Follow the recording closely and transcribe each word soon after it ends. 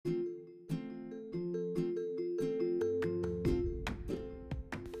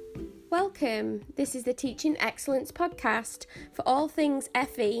Welcome. This is the Teaching Excellence podcast for all things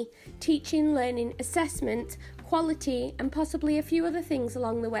FE, teaching, learning, assessment, quality, and possibly a few other things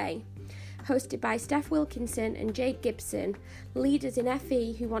along the way. Hosted by Steph Wilkinson and Jade Gibson, leaders in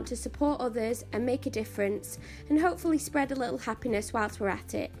FE who want to support others and make a difference, and hopefully spread a little happiness whilst we're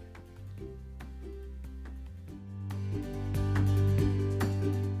at it.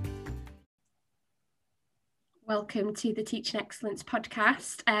 Welcome to the Teaching Excellence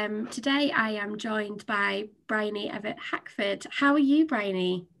podcast. Today I am joined by Bryony Everett-Hackford. How are you,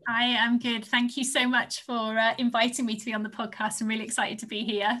 Bryony? I am good. Thank you so much for inviting me to be on the podcast. I'm really excited to be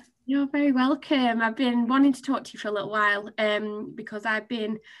here. You're very welcome. I've been wanting to talk to you for a little while because I've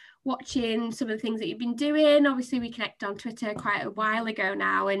been watching some of the things that you've been doing. Obviously, we connected on Twitter quite a while ago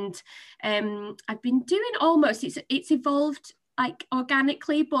now, and I've been doing almost, it's evolved like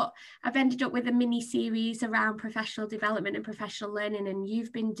organically, but I've ended up with a mini series around professional development and professional learning, and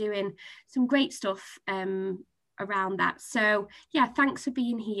you've been doing some great stuff around that. So yeah, thanks for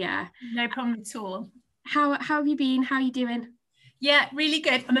being here. No problem at all. How have you been? How are you doing? Yeah, really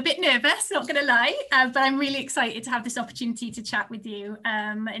good. I'm a bit nervous, not going to lie, but I'm really excited to have this opportunity to chat with you.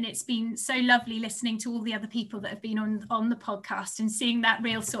 And it's been so lovely listening to all the other people that have been on the podcast and seeing that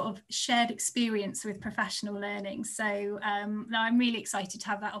real sort of shared experience with professional learning. So no, I'm really excited to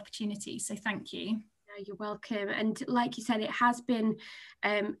have that opportunity. So thank you. No, you're welcome. And like you said, it has been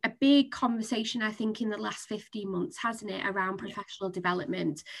a big conversation, I think, in the last 15 months, hasn't it, around professional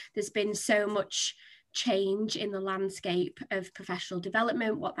development. There's been so much change in the landscape of professional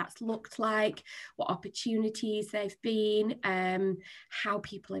development, what that's looked like, what opportunities there've been, how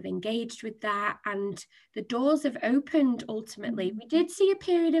people have engaged with that, and the doors have opened ultimately. We did see a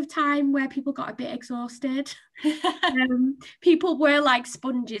period of time where people got a bit exhausted. People were like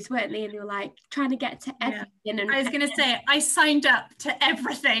sponges, weren't they? And they were like trying to get to everything. Yeah. I was going to say, I signed up to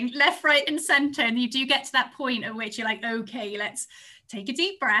everything, left, right and centre, and you do get to that point at which you're like, okay, let's take a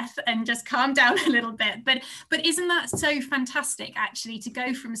deep breath and just calm down a little bit. But isn't that so fantastic, actually, to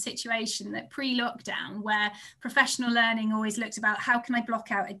go from a situation that pre-lockdown, where professional learning always looked about how can I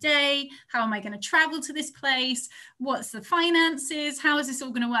block out a day? How am I going to travel to this place? What's the finances? How is this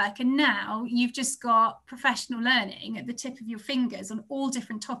all going to work? And now you've just got professional learning at the tip of your fingers on all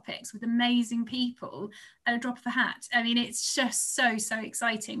different topics with amazing people at a drop of a hat. I mean, it's just so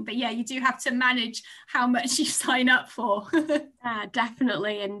exciting. But yeah, you do have to manage how much you sign up for.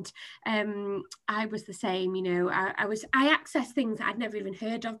 Definitely. And I was the same, you know. I accessed things that I'd never even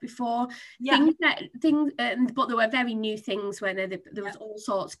heard of before. Yeah. But there were very new things where there was all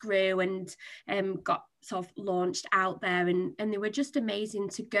sorts grew and got sort of launched out there, and they were just amazing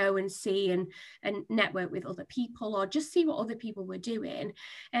to go and see and network with other people, or just see what other people were doing.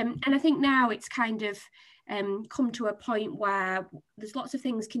 And I think now it's kind of come to a point where there's lots of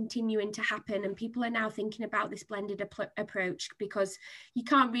things continuing to happen, and people are now thinking about this blended approach, because you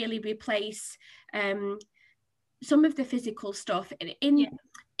can't really replace some of the physical stuff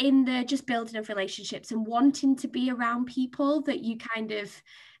in the just building of relationships and wanting to be around people that you kind of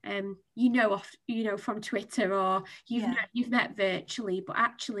from Twitter, or you've met virtually, but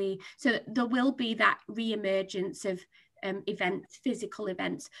actually, so there will be that re-emergence of events, physical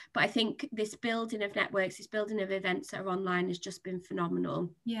events. But I think this building of networks, this building of events that are online has just been phenomenal.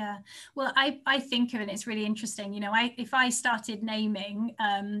 Yeah, well, I think of it, it's really interesting, you know, if I started naming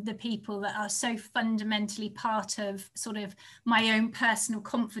the people that are so fundamentally part of sort of my own personal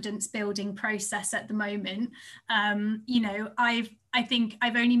confidence building process at the moment, you know, I think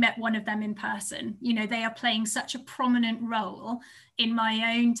I've only met one of them in person. You know, they are playing such a prominent role in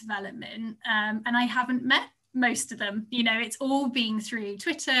my own development, and I haven't met most of them. You know, it's all been through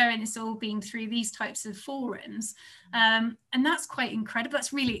Twitter, and it's all been through these types of forums, and that's quite incredible.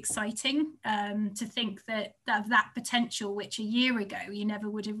 That's really exciting to think that potential, which a year ago you never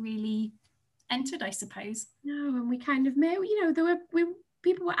would have really entered, I suppose. No, and we kind of know, you know,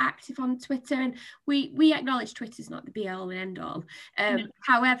 people were active on Twitter, and we acknowledge Twitter's not the be all and end all.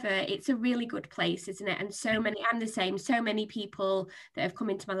 However, it's a really good place, isn't it? And I'm the same, so many people that have come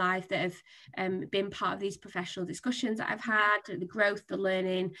into my life that have been part of these professional discussions that I've had, the growth, the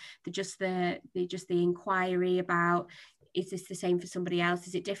learning, the inquiry about, is this the same for somebody else?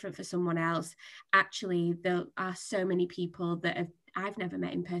 Is it different for someone else? Actually, there are so many people that I've never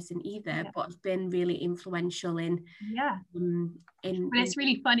met in person either, but have been really influential in. But it's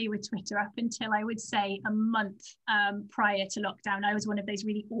really funny with Twitter. Up until, I would say, a month prior to lockdown, I was one of those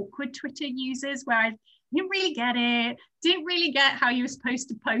really awkward Twitter users where I didn't really get it, didn't really get how you were supposed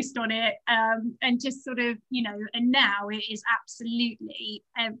to post on it, and just sort of, you know, and now it is absolutely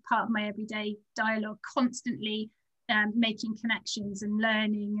part of my everyday dialogue, constantly making connections and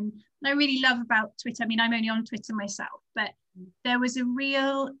learning. And I really love about Twitter, I mean, I'm only on Twitter myself, but there was a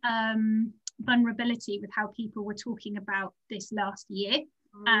real vulnerability with how people were talking about this last year,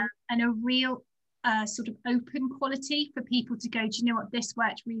 and a real sort of open quality for people to go, do you know what, this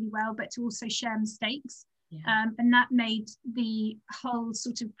worked really well, but to also share mistakes. And that made the whole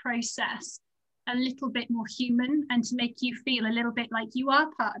sort of process a little bit more human, and to make you feel a little bit like you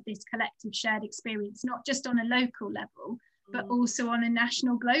are part of this collective shared experience, not just on a local level, but also on a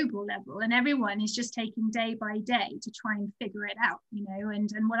national, global level. And everyone is just taking day by day to try and figure it out, you know.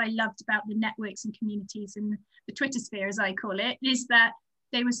 And what I loved about the networks and communities in the Twitter sphere, as I call it, is that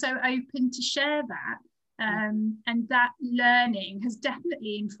they were so open to share that. And that learning has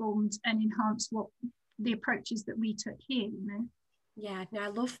definitely informed and enhanced what the approaches that we took here, you know. Yeah, no, I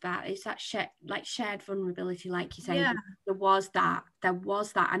love that. It's that shared vulnerability, like you say. Yeah. There was that,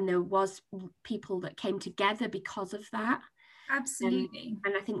 and there was people that came together because of that. Absolutely.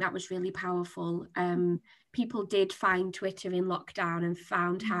 And I think that was really powerful. People did find Twitter in lockdown and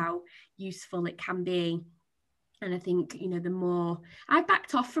found how useful it can be. And I think, you know, the more I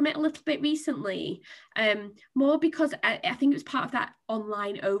backed off from it a little bit recently, more because I think it was part of that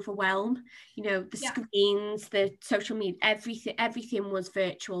online overwhelm, you know, the screens, the social media, everything was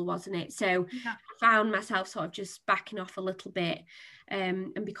virtual, wasn't it? So I found myself sort of just backing off a little bit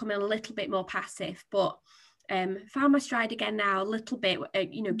and becoming a little bit more passive, but found my stride again now a little bit,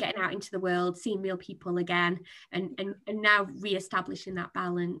 you know, getting out into the world, seeing real people again, and now re-establishing that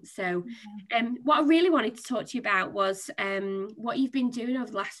balance. So what I really wanted to talk to you about was what you've been doing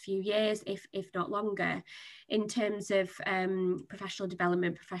over the last few years, if not longer, in terms of professional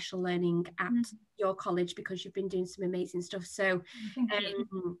development, professional learning at your college, because you've been doing some amazing stuff. So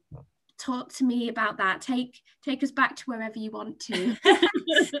talk to me about that. Take us back to wherever you want to.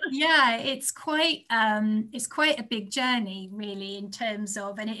 Yeah, it's quite a big journey, really, in terms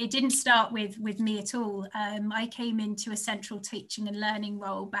of, and it didn't start with me at all. I came into a central teaching and learning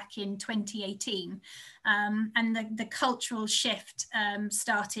role back in 2018, and the cultural shift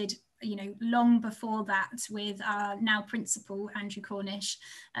started, you know, long before that, with our now principal Andrew Cornish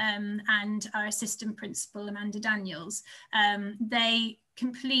and our assistant principal Amanda Daniels. They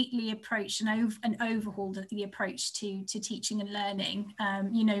completely approached and overhauled the approach to teaching and learning,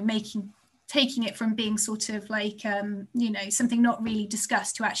 you know, taking it from being sort of like, you know, something not really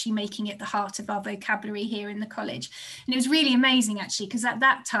discussed, to actually making it the heart of our vocabulary here in the college. And it was really amazing, actually, because at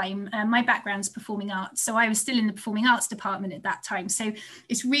that time, my background's performing arts, so I was still in the performing arts department at that time. So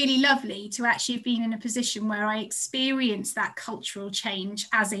it's really lovely to actually have been in a position where I experienced that cultural change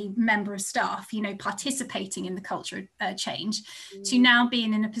as a member of staff, you know, participating in the cultural change, to now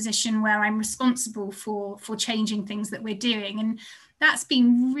being in a position where I'm responsible for changing things that we're doing. And that's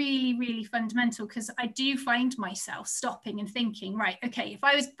been really, really fundamental, because I do find myself stopping and thinking, right, okay, if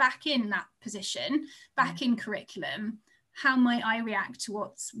I was back in that position, back in curriculum, how might I react to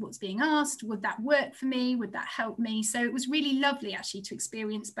what's being asked? Would that work for me? Would that help me? So it was really lovely, actually, to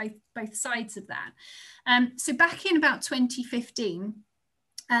experience both sides of that. So back in about 2015,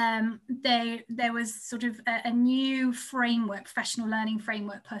 there was sort of a new framework, professional learning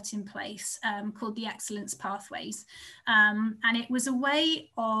framework, put in place called the Excellence Pathways. And it was a way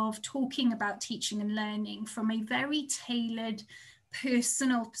of talking about teaching and learning from a very tailored,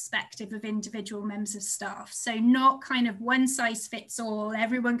 personal perspective of individual members of staff. So not kind of one size fits all,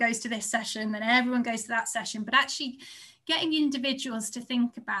 everyone goes to this session, then everyone goes to that session, but actually getting individuals to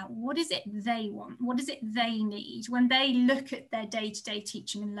think about what is it they want, what is it they need when they look at their day-to-day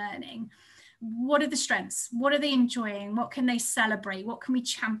teaching and learning. What are the strengths? What are they enjoying? What can they celebrate? What can we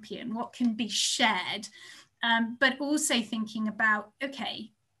champion? What can be shared? But also thinking about,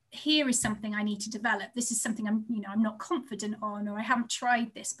 okay, here is something I need to develop. This is something I'm not confident on, or I haven't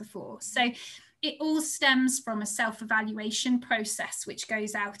tried this before. So it all stems from a self-evaluation process, which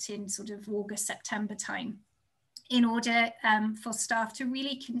goes out in sort of August, September time, in order for staff to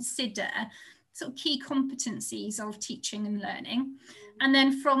really consider sort of key competencies of teaching and learning. And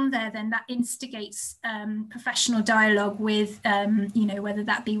then from there, then that instigates professional dialogue with, whether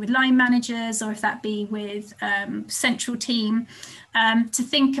that be with line managers, or if that be with central team, to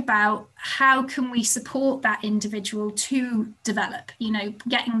think about how can we support that individual to develop,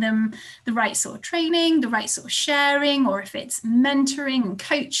 getting them the right sort of training, the right sort of sharing, or if it's mentoring and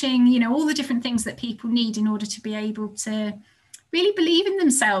coaching, all the different things that people need in order to be able to really believe in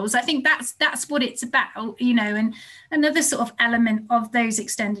themselves. I think that's what it's about, and another sort of element of those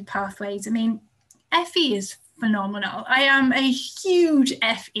extended pathways. I mean, FE is phenomenal. I am a huge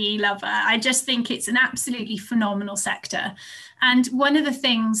FE lover. I just think it's an absolutely phenomenal sector. And one of the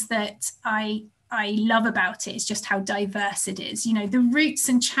things that I I love about it is just how diverse it is. You know, the routes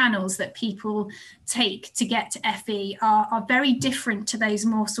and channels that people take to get to FE are very different to those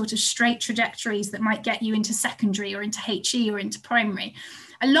more sort of straight trajectories that might get you into secondary or into HE or into primary.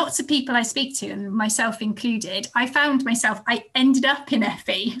 And lots of people I speak to, and myself included, I ended up in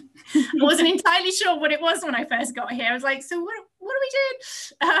FE. I wasn't entirely sure what it was when I first got here. I was like, so what are we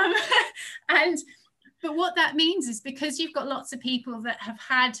doing? But what that means is, because you've got lots of people that have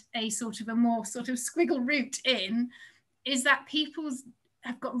had a sort of a more sort of squiggle route in, is that people's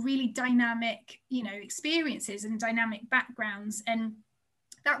have got really dynamic, you know, experiences and dynamic backgrounds. And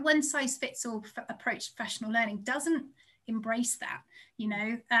that one size fits all approach to professional learning doesn't embrace that, you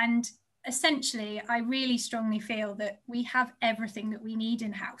know. And essentially, I really strongly feel that we have everything that we need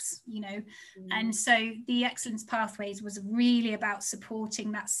in-house, you know. And so the Excellence Pathways was really about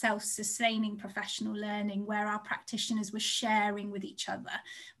supporting that self-sustaining professional learning, where our practitioners were sharing with each other,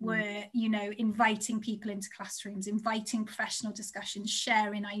 were, you know, inviting people into classrooms, inviting professional discussions,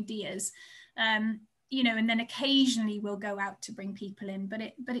 sharing ideas, you know, and then occasionally we'll go out to bring people in, but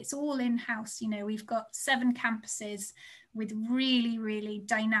it's all in-house. You know, we've got 7 campuses with really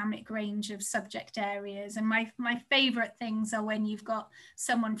dynamic range of subject areas. And my favorite things are when you've got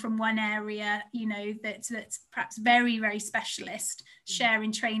someone from one area, you know, that's perhaps very specialist,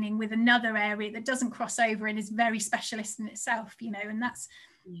 sharing training with another area that doesn't cross over and is very specialist in itself, you know. And that's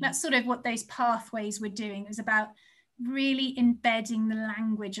sort of what those pathways were doing. It was about really embedding the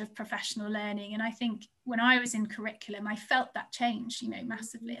language of professional learning. And I think when I was in curriculum, I felt that change, you know,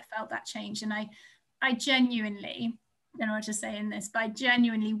 massively. I felt that change. And I genuinely, I don't know what to say in this, but I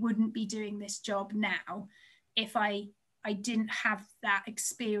genuinely wouldn't be doing this job now if I didn't have that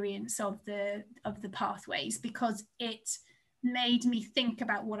experience of the pathways, because it made me think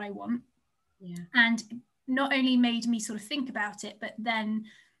about what I want. And not only made me sort of think about it, but then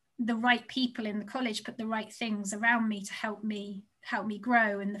the right people in the college put the right things around me to help me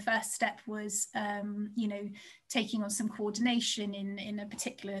grow. And the first step was you know, taking on some coordination in a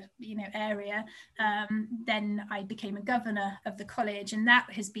particular, you know, area. Then I became a governor of the college, and that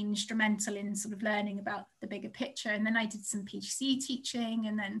has been instrumental in sort of learning about the bigger picture. And then I did some PGCE teaching,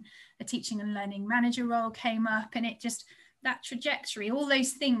 and then a teaching and learning manager role came up, and it just, that trajectory, all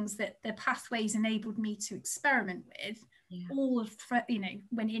those things that the pathways enabled me to experiment with, all of, you know,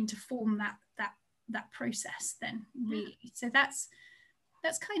 went in to form that process then, really. So that's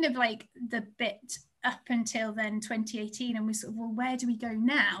kind of like the bit up until then, 2018, and we sort of, well, where do we go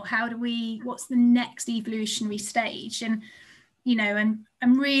now? What's the next evolutionary stage? And, you know, and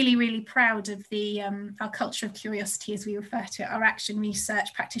I'm really proud of the our culture of curiosity, as we refer to it, our action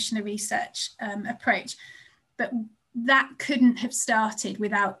research, practitioner research approach. But that couldn't have started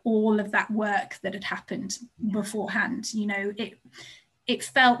without all of that work that had happened beforehand. You know, it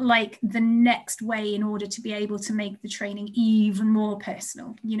felt like the next way in order to be able to make the training even more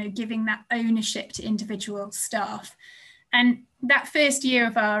personal, you know, giving that ownership to individual staff. And that first year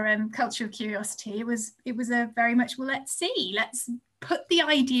of our culture of curiosity, it was a very much, well, let's put the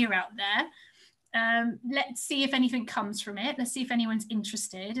idea out there. Let's see if anything comes from it. Let's see if anyone's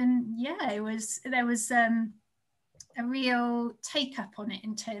interested. And yeah, there was a real take up on it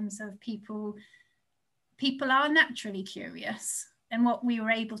in terms of people are naturally curious. And what we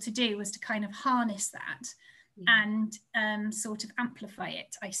were able to do was to kind of harness that and sort of amplify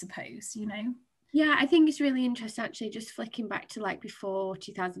it, I suppose, you know. Yeah, I think it's really interesting, actually, just flicking back to like before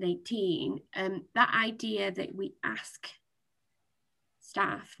 2018, that idea that we ask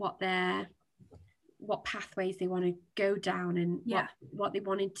staff what pathways they want to go down, and what they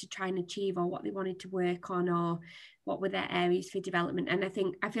wanted to try and achieve, or what they wanted to work on, or what were their areas for development. And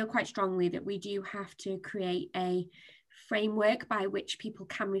I feel quite strongly that we do have to create a framework by which people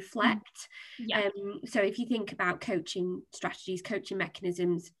can reflect. So if you think about coaching strategies, coaching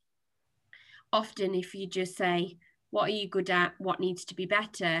mechanisms, often if you just say, what are you good at, what needs to be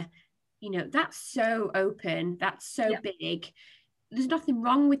better, you know, that's so open, that's so big. There's nothing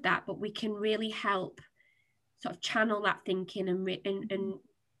wrong with that, but we can really help sort of channel that thinking and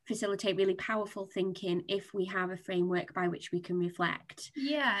facilitate really powerful thinking if we have a framework by which we can reflect.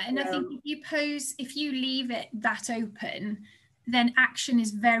 And I think if you leave it that open, then action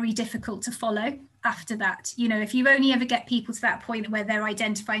is very difficult to follow after that. You know, if you only ever get people to that point where they're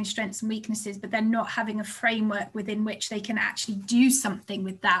identifying strengths and weaknesses, but they're not having a framework within which they can actually do something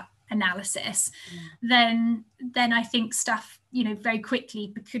with that analysis, then I think staff, you know, very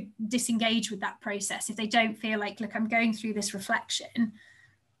quickly could disengage with that process if they don't feel like, look, I'm going through this reflection,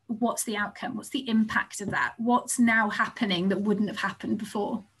 what's the outcome, what's the impact of that, what's now happening that wouldn't have happened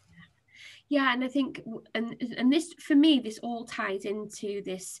before. Yeah, and I think, and this, for me, this all ties into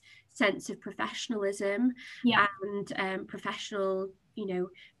this sense of professionalism and professional, you know,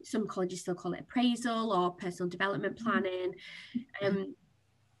 some colleges still call it appraisal or personal development planning.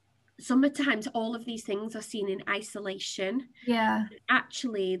 Sometimes all of these things are seen in isolation. Yeah.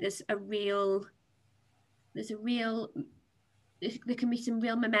 Actually, there can be some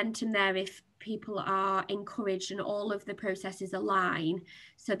real momentum there if people are encouraged and all of the processes align,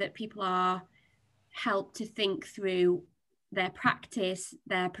 so that people are helped to think through their practice,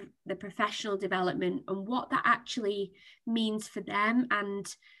 their professional development, and what that actually means for them.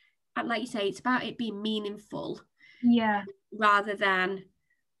 And like you say, it's about it being meaningful, rather than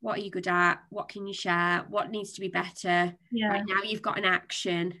what are you good at, what can you share, what needs to be better. Right now you've got an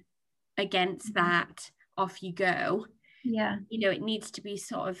action against that, off you go. You know, it needs to be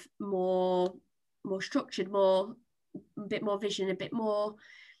sort of more structured, a bit more vision, a bit more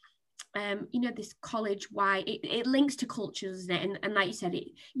you know, this college wide, it links to cultures, isn't it? And like you said,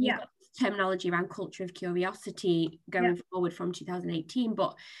 you've got terminology around culture of curiosity going forward from 2018,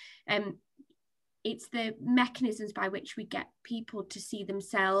 but it's the mechanisms by which we get people to see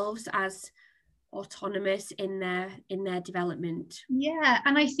themselves as autonomous in their development.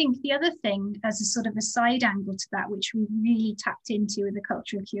 And I think the other thing, as a sort of a side angle to that, which we really tapped into with the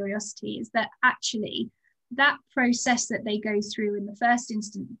culture of curiosity, is that actually that process that they go through in the first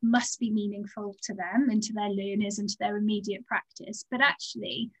instance must be meaningful to them and to their learners and to their immediate practice. But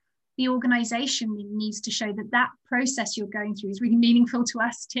actually, the organisation needs to show that that process you're going through is really meaningful to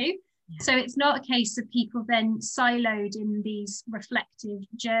us too. So it's not a case of people then siloed in these reflective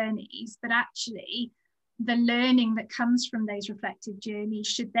journeys, but actually the learning that comes from those reflective journeys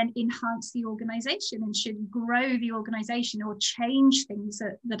should then enhance the organisation and should grow the organisation or change things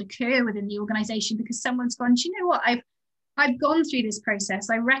that occur within the organisation, because someone's gone, do you know what, I've gone through this process,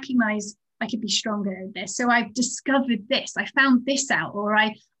 I recognise I could be stronger at this, so I've discovered this, I found this out, or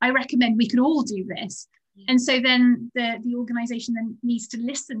I recommend we could all do this. And so then the organisation then needs to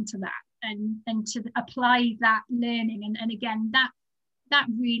listen to that and to apply that learning. And again, that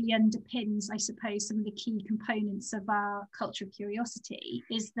really underpins, I suppose, some of the key components of our culture of curiosity,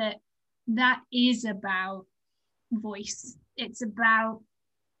 is that is about voice. It's about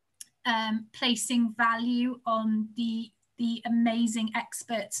placing value on the amazing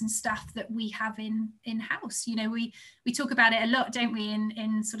experts and staff that we have in-house. You know, we talk about it a lot, don't we,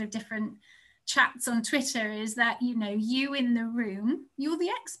 in sort of different chats on Twitter, is that, you know, you in the room, you're the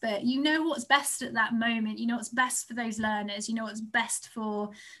expert, you know what's best at that moment, you know what's best for those learners, you know what's best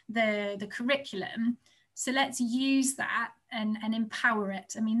for the curriculum. So let's use that and empower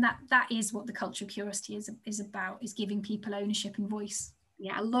it. I mean, that is what the culture of curiosity is about, is giving people ownership and voice.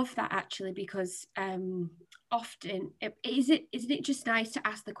 Yeah, I love that, actually, because often isn't it just nice to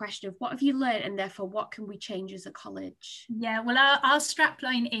ask the question of what have you learned, and therefore what can we change as a college? Yeah, well, our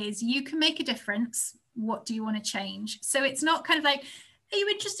strapline is, you can make a difference, what do you want to change? So it's not kind of like, are you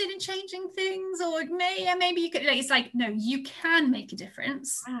interested in changing things, or maybe you could, it's like, no, you can make a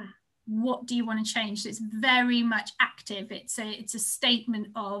difference. What do you want to change? So it's very much active. It's a statement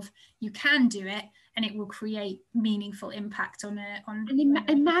of, you can do it, and it will create meaningful impact on.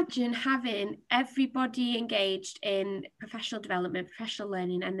 Imagine having everybody engaged in professional development, professional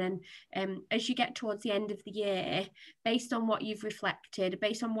learning, and then as you get towards the end of the year, based on what you've reflected,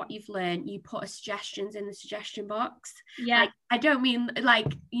 based on what you've learned, you put suggestions in the suggestion box. Yeah, like, I don't mean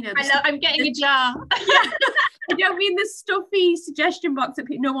like, you know, I'm getting a jar. Yeah. I don't mean the stuffy suggestion box that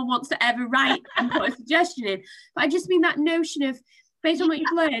no one wants to ever write and put a suggestion in, but I just mean that notion of, based on what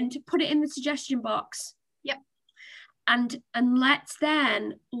you've learned, put it in the suggestion box. Yep. And let's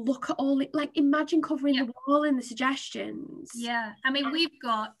then look at all it, like, imagine covering the wall in the suggestions. Yeah, I mean, we've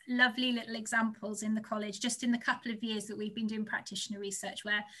got lovely little examples in the college, just in the couple of years that we've been doing practitioner research,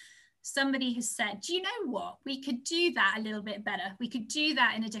 where somebody has said, do you know what, we could do that a little bit better, we could do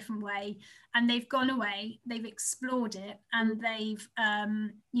that in a different way, and they've gone away, they've explored it, and they've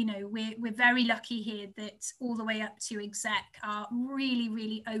you know, we're very lucky here that all the way up to exec are really,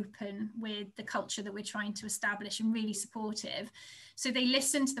 really open with the culture that we're trying to establish and really supportive. So they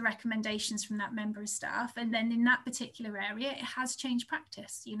listen to the recommendations from that member of staff, and then in that particular area it has changed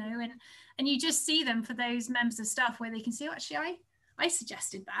practice, you know, and you just see them for those members of staff where they can see, oh, actually I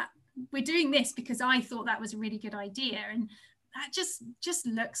suggested that, we're doing this because I thought that was a really good idea. And that just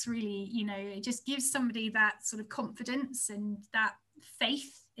looks really, you know, it just gives somebody that sort of confidence and that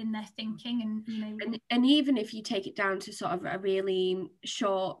faith in their thinking. And, you know, and even if you take it down to sort of a really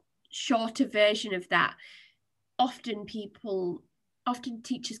shorter version of that, often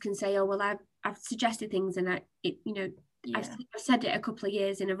teachers can say, oh, well, I've suggested things, and you know, I've said it a couple of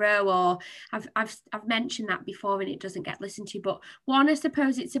years in a row, or I've mentioned that before and it doesn't get listened to. But one, I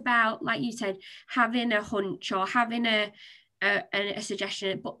suppose it's about, like you said, having a hunch or having a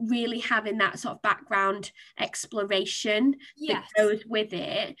suggestion, but really having that sort of background exploration that goes with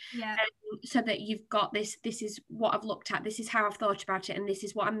it. So that you've got this is what I've looked at, this is how I've thought about it, and this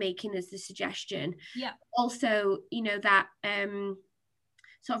is what I'm making as the suggestion. Also, you know, that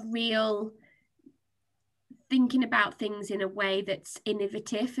sort of real thinking about things in a way that's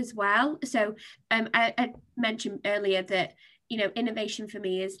innovative as well. So I mentioned earlier that, you know, innovation for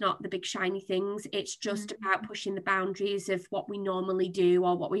me is not the big shiny things. It's just about pushing the boundaries of what we normally do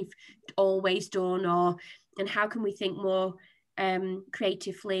or what we've always done, and how can we think more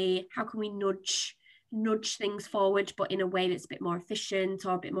creatively? How can we nudge things forward, but in a way that's a bit more efficient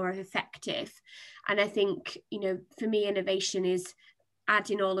or a bit more effective? And I think, you know, for me, innovation is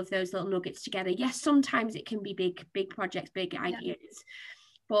adding all of those little nuggets together. Yes, sometimes it can be big projects, big ideas,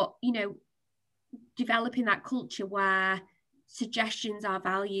 but, you know, developing that culture where suggestions are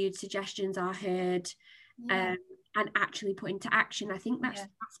valued, suggestions are heard, and actually put into action. I think that's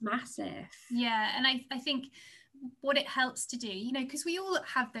massive. And I think what it helps to do, you know, because we all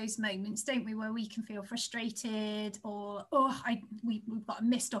have those moments, don't we, where we can feel frustrated, or we've got a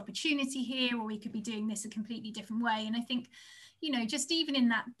missed opportunity here, or we could be doing this a completely different way. And I think, you know, just even in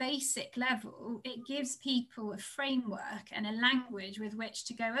that basic level, it gives people a framework and a language with which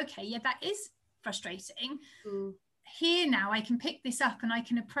to go, okay, that is frustrating. Here now I can pick this up and I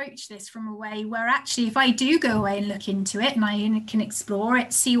can approach this from a way where actually, if I do go away and look into it and I can explore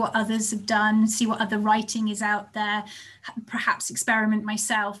it, see what others have done, see what other writing is out there, perhaps experiment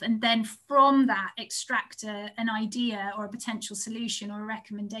myself, and then from that extract an idea or a potential solution or a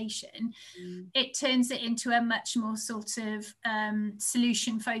recommendation, it turns it into a much more sort of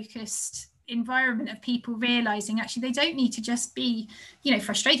solution focused environment of people realizing actually they don't need to just be, you know,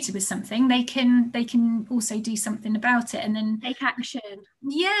 frustrated with something. They can also do something about it and then take action.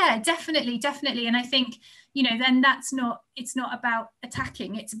 Definitely. And I think, you know, then it's not about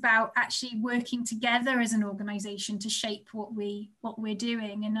attacking, it's about actually working together as an organization to shape what we're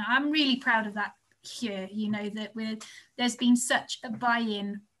doing. And I'm really proud of that here, you know, that there's been such a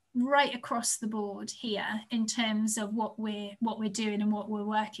buy-in right across the board here in terms of what we're doing and what we're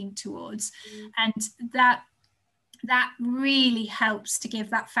working towards. And that really helps to give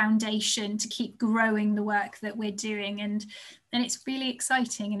that foundation to keep growing the work that we're doing. And it's really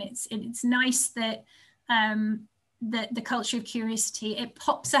exciting, and it's nice that the culture of curiosity, it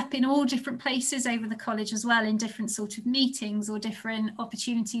pops up in all different places over the college as well, in different sort of meetings or different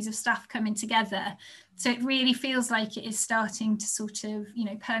opportunities of staff coming together. So it really feels like it is starting to sort of, you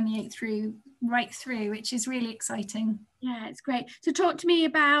know, permeate right through, which is really exciting. Yeah, it's great. So talk to me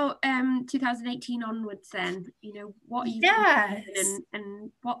about 2018 onwards then, you know, what are you doing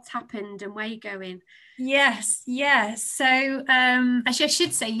and what's happened and where you're going? Yes. So actually I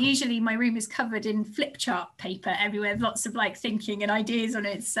should say, usually my room is covered in flip chart paper everywhere, lots of like thinking and ideas on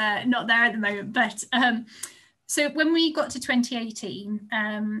it. It's not there at the moment, but so when we got to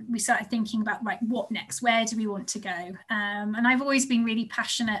 2018, we started thinking about, right, what next? Where do we want to go? And I've always been really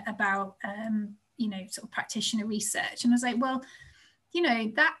passionate about, you know, sort of practitioner research. And I was like, well, you know,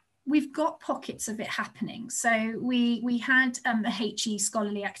 that we've got pockets of it happening. So we had the HE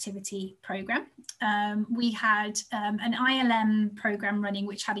scholarly activity program. We had an ILM program running,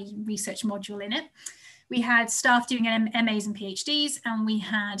 which had a research module in it. We had staff doing MAs and PhDs, and we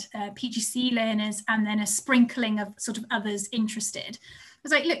had PGC learners, and then a sprinkling of sort of others interested. I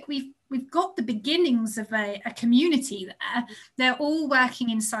was like, look, we've got the beginnings of a community there. They're all working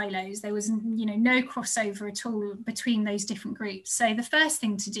in silos. There was, you know, no crossover at all between those different groups. So the first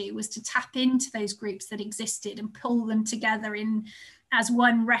thing to do was to tap into those groups that existed and pull them together in as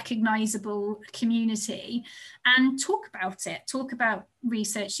one recognizable community and talk about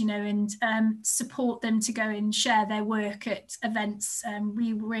research, you know, and support them to go and share their work at events.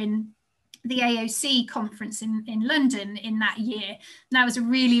 We were in the AOC conference in London in that year. And that was a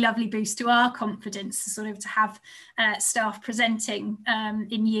really lovely boost to our confidence, sort of to have staff presenting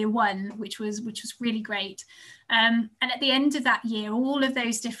in year one, which was really great. And at the end of that year, all of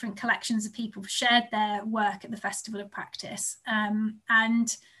those different collections of people shared their work at the Festival of Practice.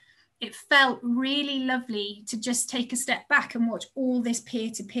 And it felt really lovely to just take a step back and watch all this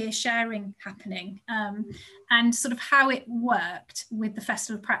peer-to-peer sharing happening. And sort of how it worked with the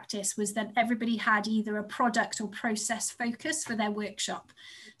Festival of Practice was that everybody had either a product or process focus for their workshop.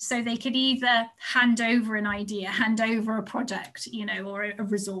 So they could either hand over an idea, hand over a product, you know, or a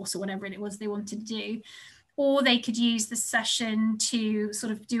resource or whatever it was they wanted to do. or they could use the session to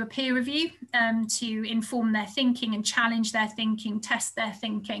sort of do a peer review, to inform their thinking and challenge their thinking, test their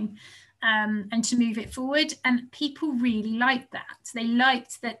thinking, and to move it forward. And people really liked that. They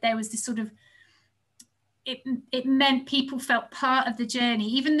liked that there was this sort of, it meant people felt part of the journey,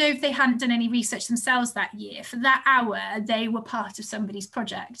 even though they hadn't done any research themselves that year. For that hour, they were part of somebody's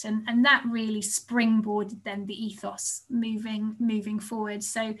project, and that really springboarded then the ethos moving forward.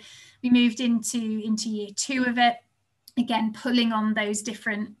 So we moved into year 2 of it, again pulling on those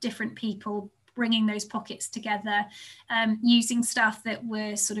different people, bringing those pockets together, using staff that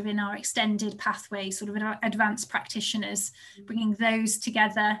were sort of in our extended pathway, sort of advanced practitioners, bringing those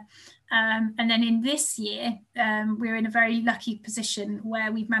together. And then in this year, we're in a very lucky position where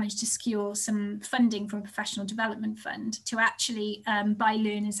we've managed to secure some funding from a professional development fund to actually buy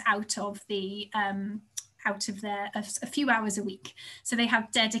learners out of a few hours a week. So they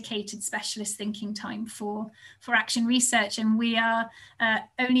have dedicated specialist thinking time for action research. And we are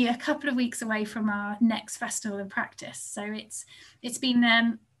only a couple of weeks away from our next Festival of Practice. So it's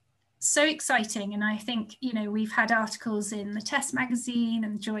been so exciting. And I think, you know, we've had articles in the Test magazine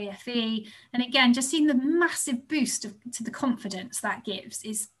and Joy FE, and again, just seeing the massive boost to the confidence that gives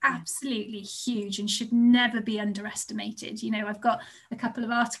is absolutely huge and should never be underestimated. You know, I've got a couple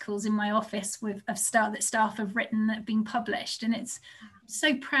of articles in my office that staff have written that have been published, and it's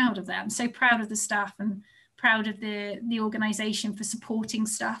so proud of them, so proud of the staff, and proud of the organisation for supporting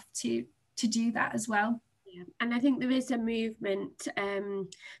staff to do that as well. Yeah. And I think there is a movement,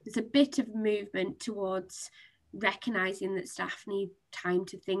 there's a bit of movement towards recognising that staff need time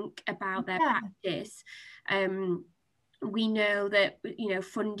to think about their practice. We know that, you know,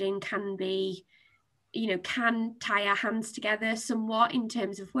 funding can be, you know, can tie our hands together somewhat in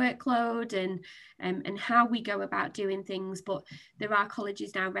terms of workload and how we go about doing things, but there are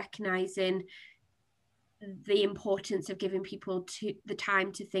colleges now recognising the importance of giving people the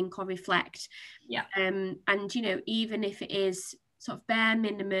time to think or reflect. Yeah. And, you know, even if it is sort of bare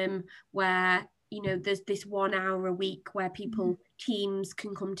minimum where, you know, there's this 1 hour a week where people, teams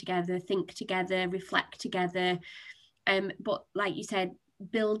can come together, think together, reflect together. But like you said,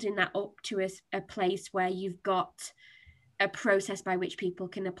 building that up to a place where you've got a process by which people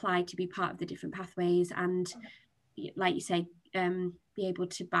can apply to be part of the different pathways and, like you say, be able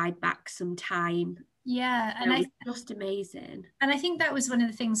to buy back some time. Yeah, and it's just amazing. And I think that was one of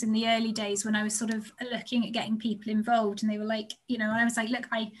the things in the early days when I was sort of looking at getting people involved, and they were like, you know, and I was like, look,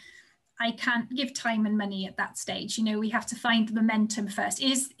 I can't give time and money at that stage. You know, we have to find the momentum first.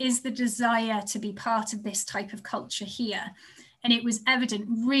 Is the desire to be part of this type of culture here? And it was evident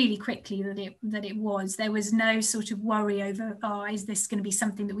really quickly that it was. There was no sort of worry over, oh, is this going to be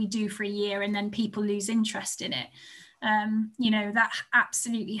something that we do for a year and then people lose interest in it? You know, that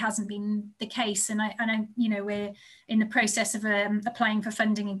absolutely hasn't been the case. And I, you know, we're in the process of applying for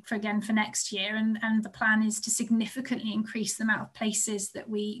funding for next year, and the plan is to significantly increase the amount of places that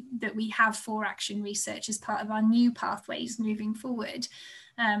we have for action research as part of our new pathways moving forward.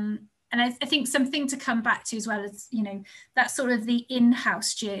 And I think something to come back to as well as, you know, that's sort of the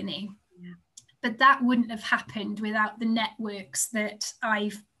in-house journey. Yeah. But that wouldn't have happened without the networks that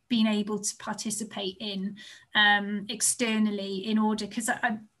I've been able to participate in externally, in order, because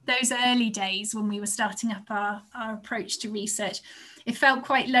those early days when we were starting up our approach to research, it felt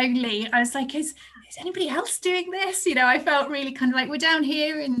quite lonely. I was like, is anybody else doing this? You know, I felt really kind of like, we're down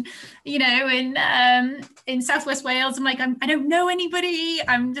here in, you know, in Southwest Wales. I'm like, I don't know anybody.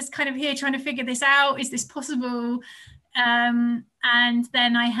 I'm just kind of here trying to figure this out. Is this possible? And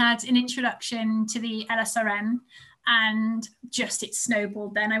then I had an introduction to the LSRN, and just it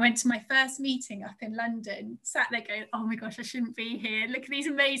snowballed. Then I went to my first meeting up in London, sat there going, oh my gosh, I shouldn't be here. Look at these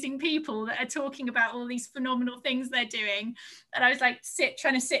amazing people that are talking about all these phenomenal things they're doing. And I was like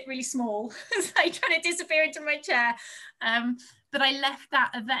trying to sit really small, like trying to disappear into my chair. But I left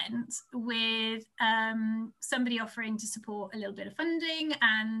that event with somebody offering to support a little bit of funding,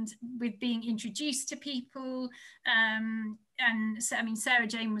 and with being introduced to people. And so, I mean, Sarah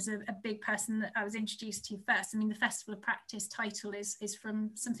Jane was a big person that I was introduced to first. I mean, the Festival of Practice title is from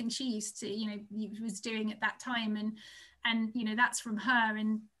something she used to, you know, was doing at that time. And you know, that's from her,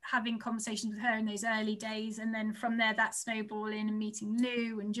 and having conversations with her in those early days. And then from there, that snowballing and meeting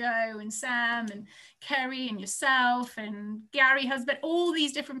Lou and Joe and Sam and Kerry and yourself and Gary Husband, all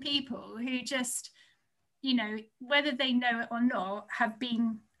these different people who just, you know, whether they know it or not, have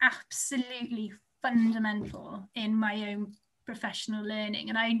been absolutely fundamental in my own professional learning.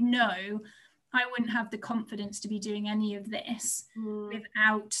 And I know I wouldn't have the confidence to be doing any of this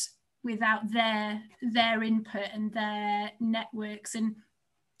without their input and their networks. And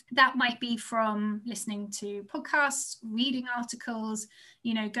that might be from listening to podcasts, reading articles,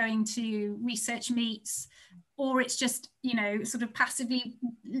 you know, going to research meets, or it's just, you know, sort of passively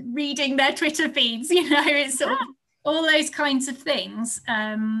reading their Twitter feeds, you know, it's sort of all those kinds of things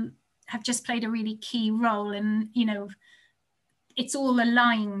have just played a really key role. And, you know, it's all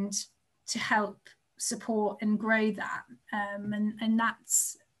aligned to help support and grow that. And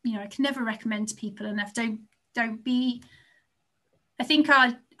that's, you know, I can never recommend to people enough, don't be, I think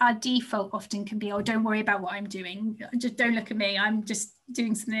our default often can be, oh, don't worry about what I'm doing, just don't look at me, I'm just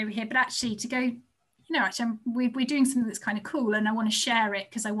doing something over here. But actually to go, you know, actually we're doing something that's kind of cool, and I want to share it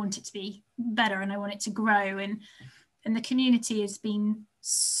because I want it to be better and I want it to grow. And the community has been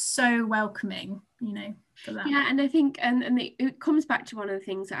so welcoming, you know, for that. Yeah, and I think it comes back to one of the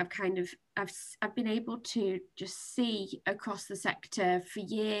things that I've been able to just see across the sector for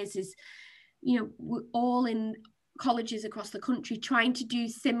years is, you know, we're all in colleges across the country trying to do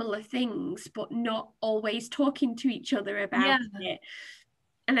similar things, but not always talking to each other about it.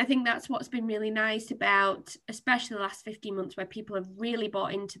 And I think that's what's been really nice about, especially the last 15 months, where people have really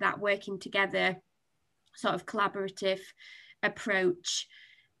bought into that working together sort of collaborative approach,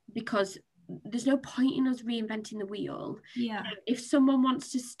 because there's no point in us reinventing the wheel. Yeah. If someone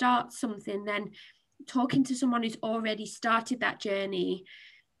wants to start something, then talking to someone who's already started that journey,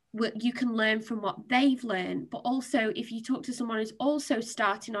 you can learn from what they've learned. But also, if you talk to someone who's also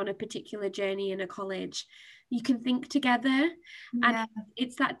starting on a particular journey in a college, you can think together. And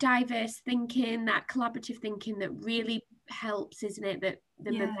it's that diverse thinking, that collaborative thinking that really helps, isn't it? That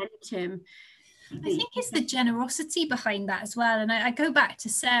the momentum. I think it's the generosity behind that as well. And I go back to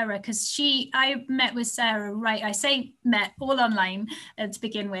Sarah, because I met with Sarah, right, I say met all online to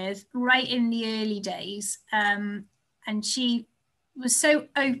begin with, right in the early days. And she was so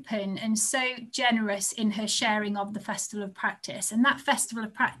open and so generous in her sharing of the Festival of Practice. And that Festival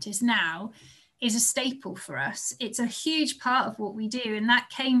of Practice now is a staple for us. It's a huge part of what we do. And that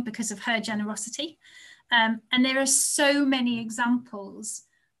came because of her generosity. And there are so many examples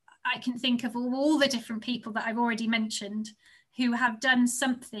I can think of all the different people that I've already mentioned who have done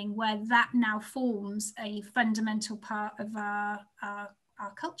something where that now forms a fundamental part of our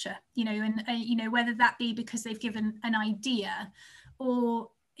culture, you know, and you know, whether that be because they've given an idea, or,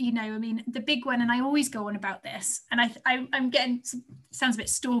 you know, I mean, the big one, and I always go on about this, and I'm getting, sounds a bit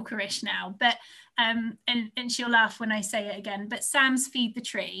stalkerish now, but and she'll laugh when I say it again, but Sam's Feed the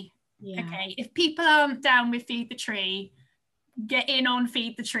Tree. Okay, if people aren't down with Feed the Tree, get in on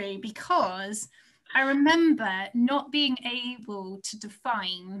Feed the Tree, because I remember not being able to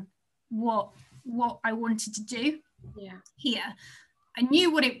define what I wanted to do here. I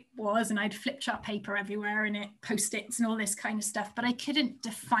knew what it was, and I'd flip chart paper everywhere and it post-its and all this kind of stuff, but I couldn't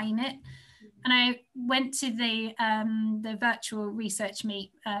define it. And I went to the virtual research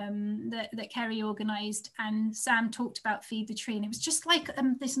meet that Kerry organised, and Sam talked about Feed the Tree, and it was just like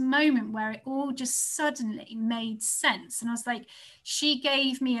this moment where it all just suddenly made sense. And I was like, she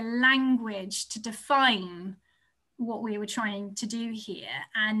gave me a language to define what we were trying to do here,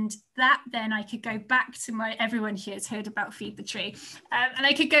 and that then I could go back to everyone here has heard about Feed the Tree, and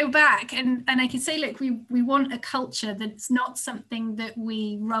I could go back and I could say, look, we want a culture that's not something that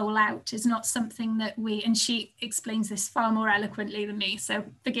we roll out, is not something that and she explains this far more eloquently than me, so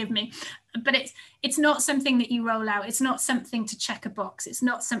forgive me, but it's not something that you roll out, it's not something to check a box, it's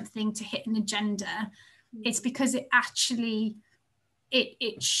not something to hit an agenda, it's because it actually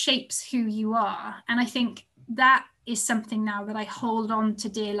it shapes who you are. And I think that is something now that I hold on to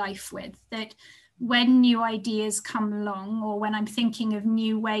dear life with, that when new ideas come along, or when I'm thinking of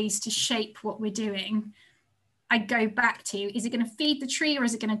new ways to shape what we're doing, I go back to, is it going to feed the tree, or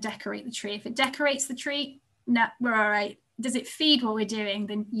is it going to decorate the tree? If it decorates the tree, no, we're all right. Does it feed what we're doing?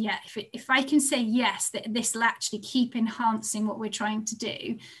 Then yeah, if I can say yes, that this will actually keep enhancing what we're trying to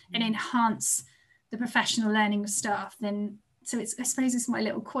do and enhance the professional learning of staff, then so it's, I suppose it's my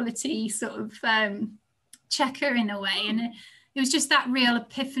little quality sort of checker in a way. And it was just that real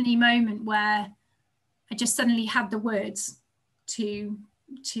epiphany moment where I just suddenly had the words to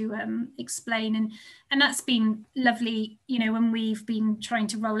explain, and that's been lovely, you know, when we've been trying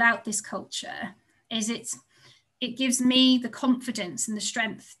to roll out this culture, is it gives me the confidence and the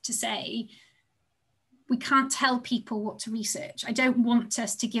strength to say, we can't tell people what to research. I don't want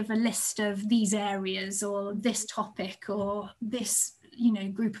us to give a list of these areas or this topic or this, you know,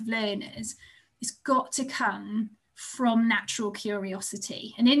 group of learners. It's got to come from natural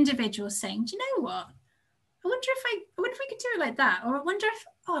curiosity. An individual saying, do you know what? I wonder if we could do it like that. Or I wonder if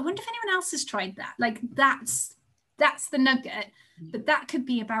anyone else has tried that. Like that's the nugget, but that could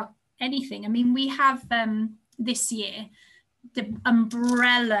be about anything. I mean, we have this year the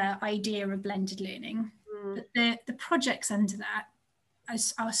umbrella idea of blended learning. But the projects under that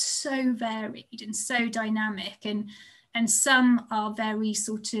are so varied and so dynamic, and some are very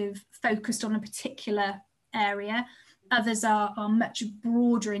sort of focused on a particular area. Others are much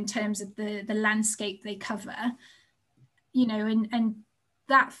broader in terms of the landscape they cover, you know, and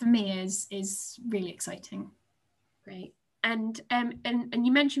that for me is really exciting. Great. And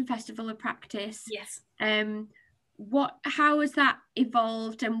you mentioned Festival of Practice. Yes. How has that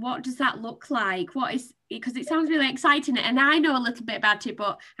evolved, and what does that look like? Because it sounds really exciting, and I know a little bit about it,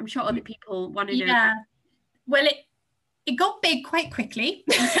 but I'm sure other people want to know. Yeah. Well, it got big quite quickly.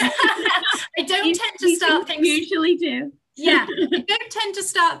 I don't tend to start things. Usually do. Yeah, I don't tend to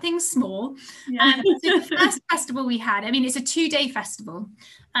start things small. So the first festival we had, I mean, it's a 2-day festival.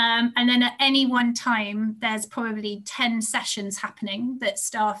 And then at any one time, there's probably 10 sessions happening that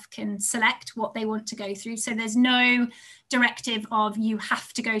staff can select what they want to go through. So there's no directive of you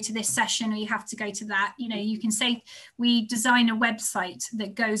have to go to this session or you have to go to that. You know, you can say we design a website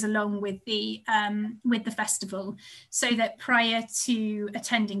that goes along with the festival, so that prior to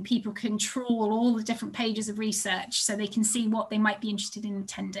attending, people can trawl all the different pages of research so they can see what they might be interested in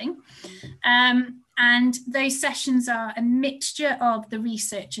attending. And those sessions are a mixture of the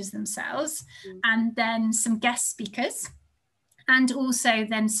researchers themselves and then some guest speakers, and also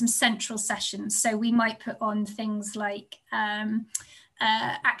then some central sessions. So we might put on things like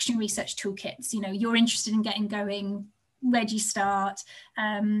action research toolkits. You know, you're interested in getting going, where do you start?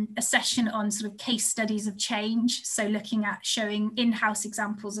 A session on sort of case studies of change, so looking at showing in-house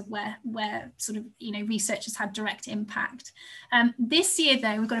examples of where sort of, you know, researchers had direct impact. This year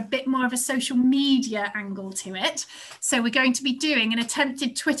though, we've got a bit more of a social media angle to it, so we're going to be doing an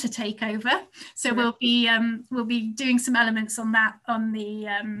attempted Twitter takeover. So we'll be doing some elements on that on the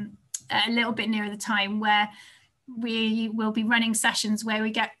a little bit nearer the time, where we will be running sessions where we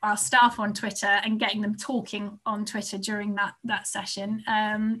get our staff on Twitter and getting them talking on Twitter during that session.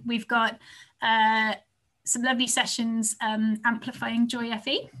 We've got some lovely sessions amplifying Joy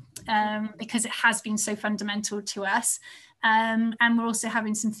FE, because it has been so fundamental to us. And we're also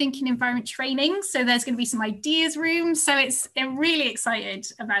having some thinking environment training. So there's going to be some ideas rooms. So I'm really excited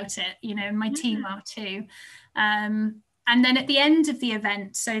about it, you know, and my team are too. And then at the end of the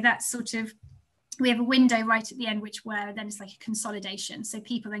event, so that's sort of, we have a window right at the end, where then it's like a consolidation. So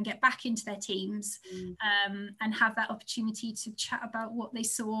people then get back into their teams and have that opportunity to chat about what they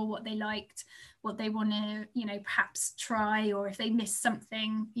saw, what they liked, what they want to, you know, perhaps try, or if they missed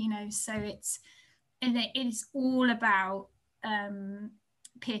something, you know. So it is all about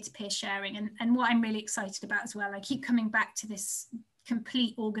peer-to-peer sharing. And what I'm really excited about as well, I keep coming back to this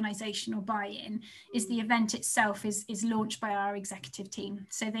complete organizational buy-in, is the event itself is launched by our executive team.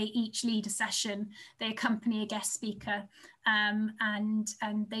 So they each lead a session, they accompany a guest speaker, and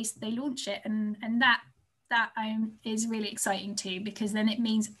they launch it, and that is really exciting too, because then it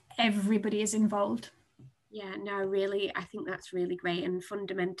means everybody is involved. Yeah, no, really, I think that's really great. And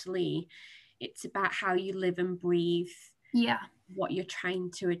fundamentally, it's about how you live and breathe what you're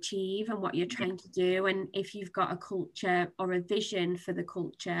trying to achieve and what you're trying to do. And if you've got a culture or a vision for the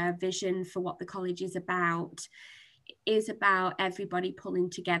culture, a vision for what the college is about, it is about everybody pulling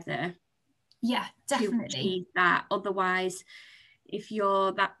together. Yeah, definitely. To achieve that. Otherwise, if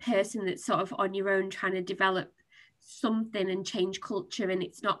you're that person that's sort of on your own trying to develop something and change culture, and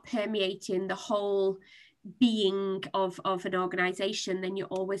it's not permeating the whole being of an organization, then you're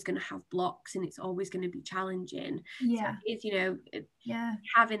always going to have blocks, and it's always going to be challenging. So it's, you know,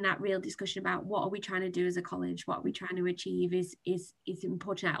 having that real discussion about what are we trying to do as a college, what are we trying to achieve is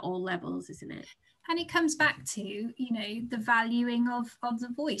important at all levels, isn't it? And it comes back to, you know, the valuing of the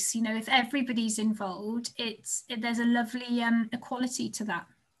voice. You know, if everybody's involved, there's a lovely equality to that.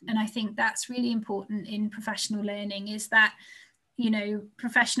 And I think that's really important in professional learning, is that, you know,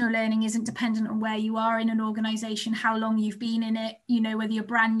 professional learning isn't dependent on where you are in an organization, how long you've been in it, you know, whether you're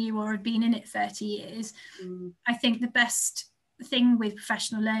brand new or have been in it 30 years. I think the best thing with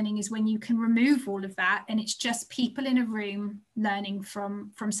professional learning is when you can remove all of that, and it's just people in a room learning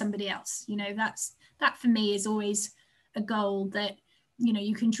from somebody else. You know, that for me is always a goal, that, you know,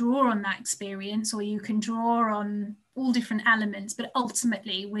 you can draw on that experience, or you can draw on all different elements, but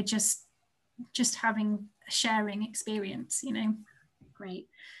ultimately we're just having a sharing experience, you know. Great.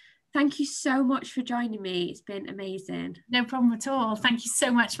 Thank you so much for joining me. It's been amazing. No problem at all. Thank you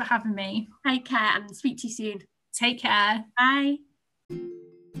so much for having me. Take care, and speak to you soon. Take care. Bye.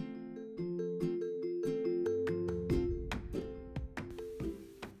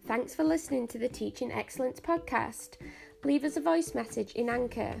 Thanks for listening to the Teaching Excellence podcast. leave us a voice message in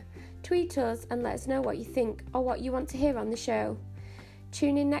Anchor, tweet us and let us know what you think or what you want to hear on the show.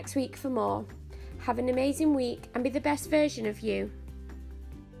 Tune in next week for more. Have an amazing week and be the best version of you.